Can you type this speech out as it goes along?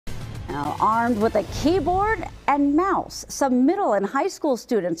Now, armed with a keyboard and mouse, some middle and high school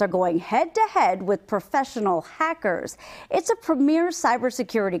students are going head-to-head with professional hackers. It's a premier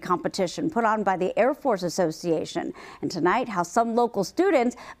cybersecurity competition put on by the Air Force Association. And tonight, how some local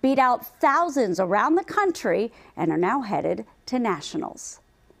students beat out thousands around the country and are now headed to nationals.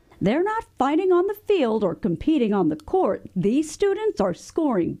 They're not fighting on the field or competing on the court. These students are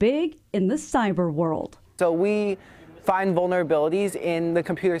scoring big in the cyber world. So we find vulnerabilities in the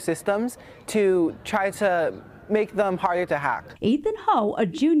computer systems to try to make them harder to hack. Ethan Ho, a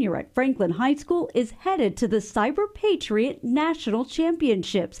junior at Franklin High School, is headed to the Cyber Patriot National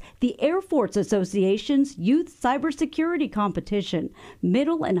Championships, the Air Force Association's youth cybersecurity competition.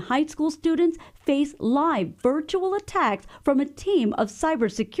 Middle and high school students face live virtual attacks from a team of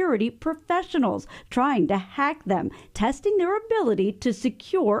cybersecurity professionals trying to hack them, testing their ability to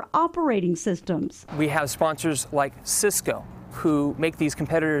secure operating systems. We have sponsors like Cisco, who make these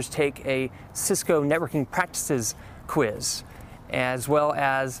competitors take a Cisco networking practices quiz, as well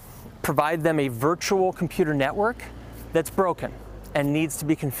as provide them a virtual computer network that's broken and needs to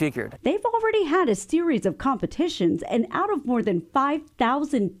be configured. They've already had a series of competitions, and out of more than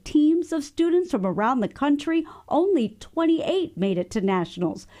 5,000 teams of students from around the country, only 28 made it to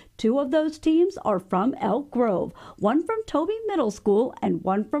nationals. 2 of those teams are from Elk Grove, one from Toby Middle School and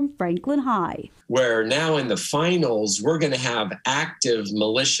one from Franklin High. Where now in the finals, we're going to have active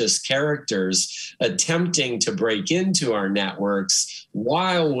malicious characters attempting to break into our networks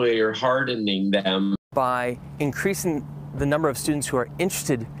while we're hardening them. By increasing the number of students who are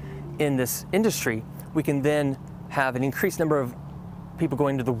interested in this industry, we can then have an increased number of people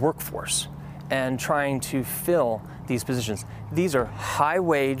going to the workforce and trying to fill these positions. These are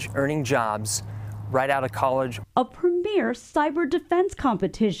high-wage earning jobs right out of college. A premier cyber defense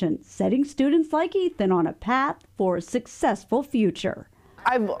competition, setting students like Ethan on a path for a successful future.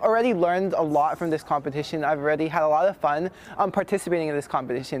 I've already learned a lot from this competition. I've already had a lot of fun participating in this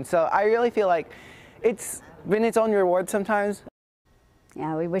competition. So I really feel like it's been its own reward sometimes.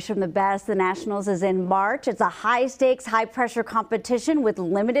 Yeah, we wish them the best. The Nationals is in March. It's a high-stakes, high-pressure competition with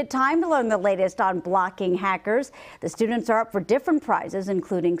limited time to learn the latest on blocking hackers. The students are up for different prizes,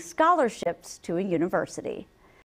 including scholarships to a university.